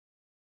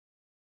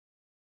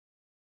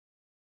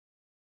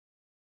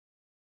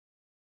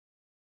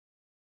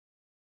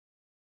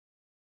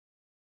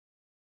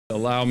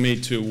Allow me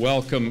to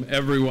welcome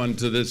everyone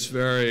to this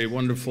very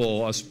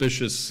wonderful,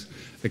 auspicious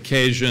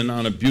occasion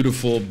on a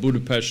beautiful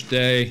Budapest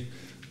day,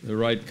 the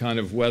right kind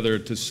of weather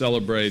to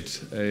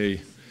celebrate a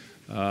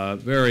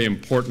very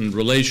important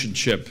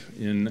relationship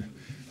in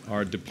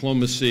our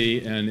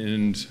diplomacy and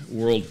in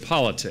world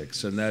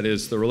politics, and that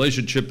is the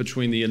relationship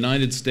between the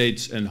United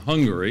States and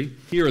Hungary.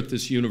 Here at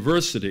this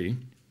university,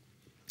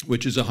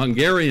 which is a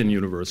Hungarian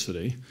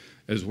university,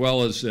 as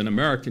well as an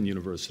American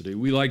university,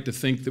 we like to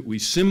think that we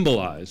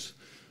symbolize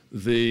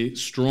the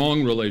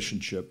strong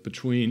relationship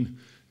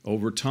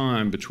over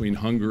time between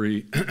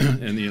Hungary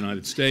and the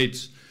United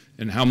States,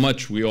 and how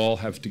much we all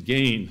have to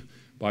gain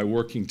by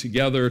working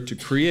together to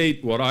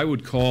create what I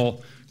would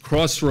call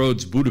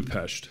Crossroads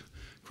Budapest,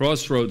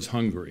 Crossroads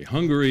Hungary.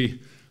 Hungary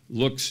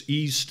looks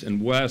east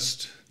and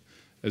west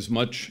as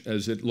much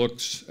as it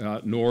looks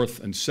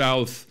north and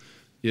south.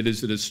 It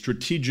is at a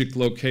strategic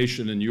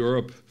location in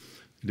Europe.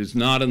 It is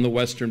not in the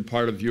western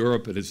part of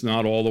Europe. It is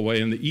not all the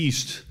way in the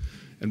east.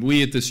 And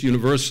we at this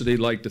university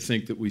like to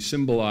think that we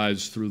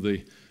symbolize, through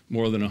the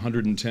more than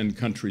 110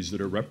 countries that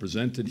are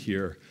represented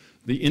here,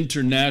 the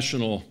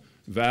international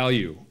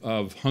value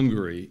of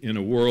Hungary in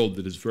a world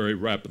that is very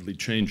rapidly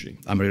changing.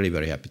 I'm really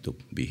very happy to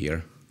be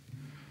here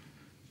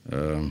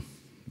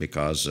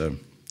because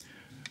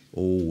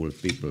all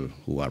people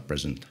who are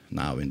present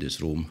now in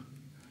this room,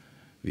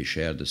 we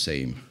share the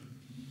same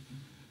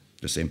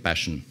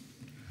passion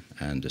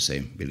and the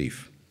same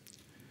belief.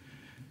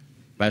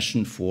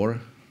 Passion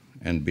for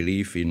and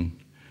belief in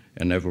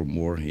an ever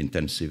more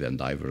intensive and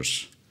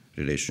diverse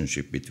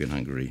relationship between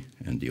Hungary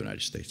and the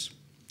United States.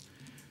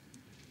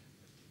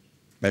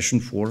 Passion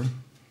for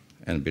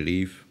and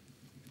belief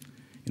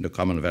in the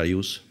common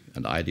values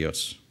and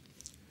ideas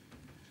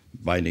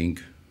binding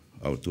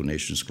our two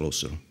nations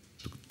closer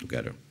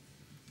together.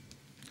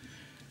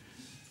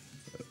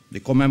 The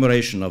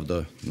commemoration of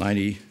the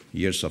 90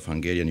 years of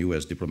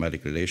Hungarian-US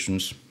diplomatic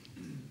relations,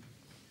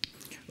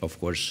 of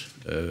course,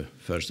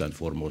 first and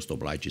foremost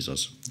obliges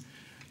us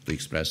to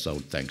express our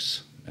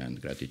thanks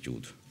and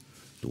gratitude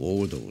to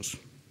all those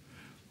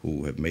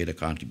who have made a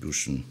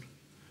contribution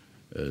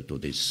to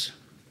this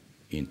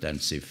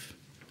intensive,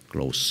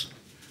 close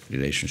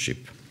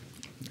relationship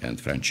and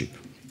friendship.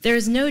 There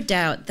is no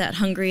doubt that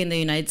Hungary and the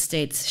United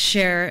States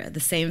share the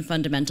same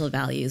fundamental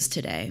values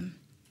today.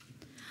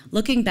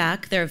 Looking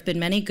back, there have been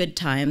many good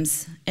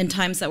times and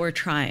times that were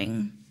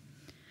trying.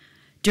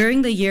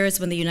 During the years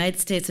when the United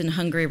States and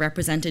Hungary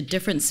represented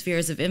different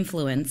spheres of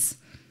influence,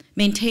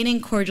 maintaining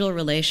cordial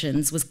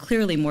relations was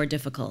clearly more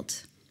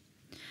difficult.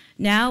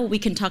 Now we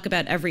can talk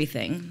about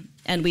everything,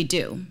 and we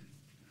do.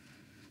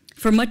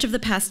 For much of the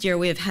past year,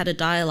 we have had a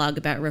dialogue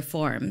about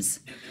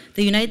reforms.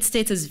 The United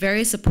States is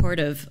very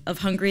supportive of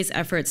Hungary's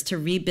efforts to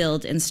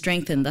rebuild and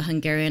strengthen the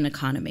Hungarian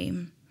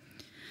economy.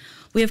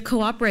 We have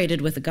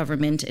cooperated with the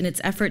government in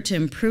its effort to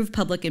improve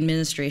public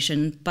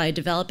administration by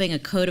developing a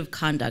code of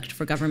conduct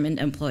for government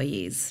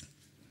employees.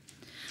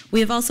 We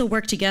have also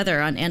worked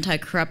together on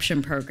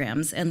anti-corruption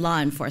programs and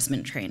law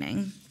enforcement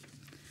training.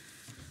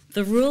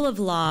 The rule of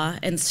law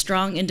and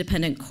strong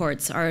independent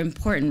courts are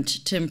important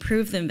to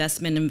improve the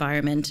investment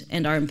environment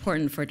and are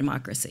important for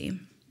democracy.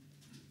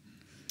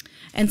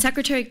 And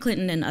Secretary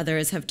Clinton and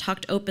others have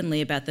talked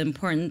openly about the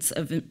importance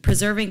of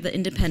preserving the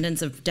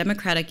independence of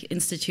democratic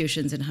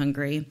institutions in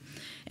Hungary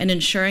and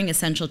ensuring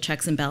essential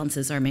checks and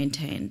balances are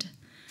maintained.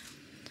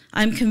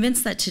 I'm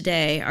convinced that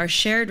today our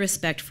shared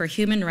respect for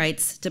human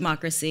rights,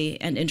 democracy,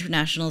 and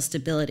international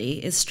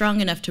stability is strong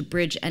enough to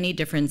bridge any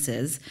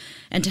differences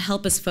and to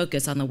help us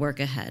focus on the work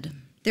ahead.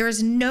 There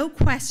is no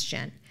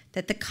question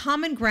that the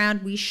common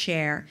ground we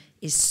share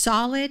is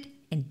solid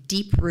and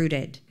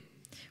deep-rooted.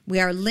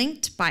 We are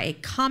linked by a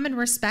common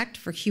respect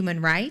for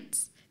human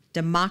rights,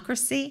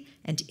 democracy,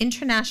 and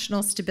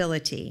international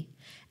stability,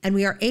 and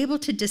we are able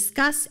to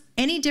discuss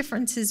any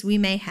differences we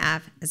may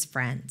have as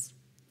friends.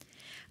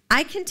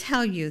 I can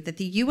tell you that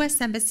the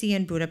U.S. Embassy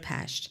in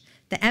Budapest,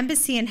 the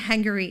Embassy in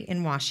Hungary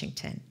in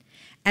Washington,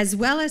 as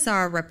well as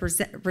our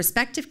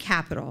respective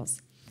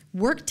capitals,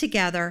 work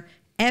together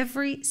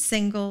every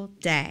single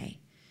day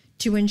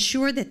to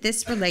ensure that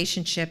this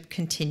relationship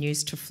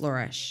continues to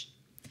flourish.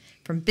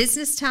 From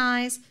business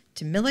ties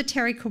to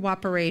military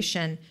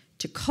cooperation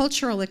to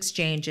cultural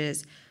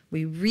exchanges,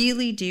 we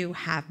really do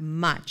have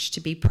much to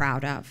be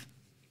proud of.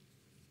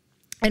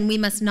 And we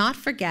must not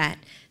forget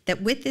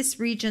that with this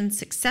region's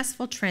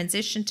successful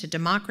transition to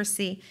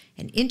democracy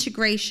and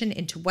integration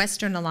into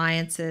Western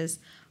alliances,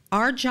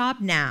 our job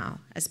now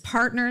as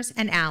partners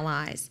and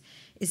allies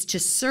is to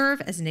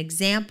serve as an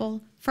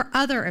example for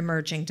other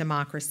emerging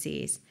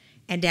democracies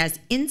and as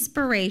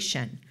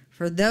inspiration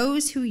for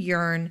those who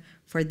yearn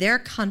for their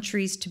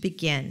countries to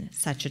begin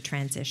such a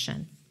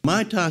transition.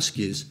 My task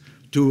is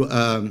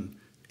to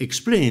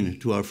explain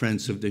to our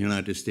friends of the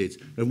United States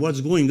that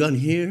what's going on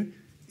here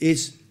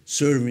is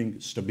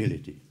serving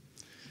stability.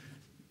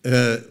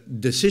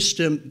 The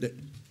system,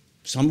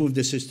 some of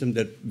the system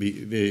that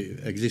we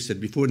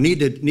existed before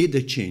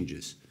needed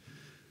changes.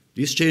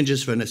 These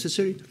changes were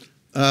necessary.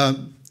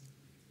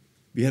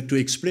 We have to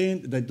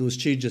explain that those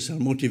changes are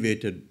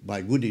motivated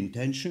by good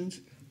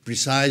intentions,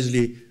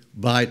 precisely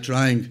by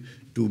trying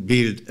to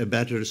build a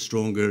better,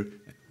 stronger,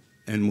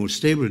 and more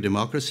stable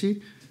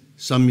democracy.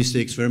 Some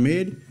mistakes were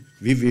made.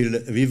 We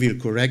will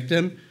correct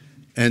them,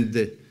 and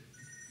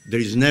there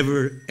is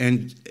never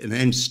an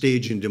end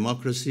stage in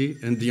democracy,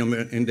 and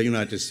the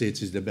United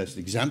States is the best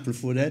example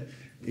for that.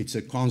 It's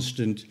a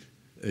constant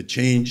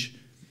change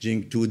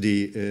to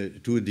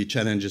the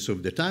challenges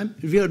of the time.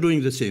 We are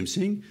doing the same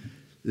thing.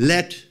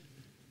 Let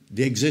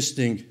the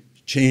existing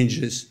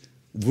changes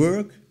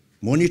work,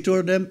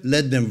 monitor them,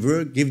 let them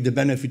work, give the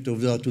benefit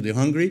of that to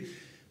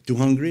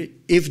Hungary.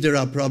 If there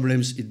are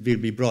problems, it will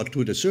be brought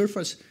to the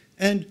surface,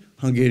 and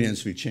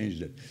Hungarians will change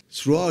that.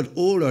 Throughout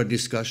all our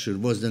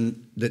discussion was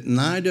that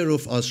neither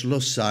of us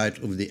lost sight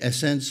of the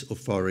essence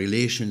of our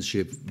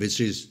relationship,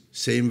 which is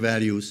same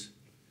values,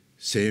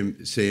 same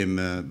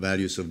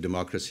values of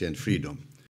democracy and freedom.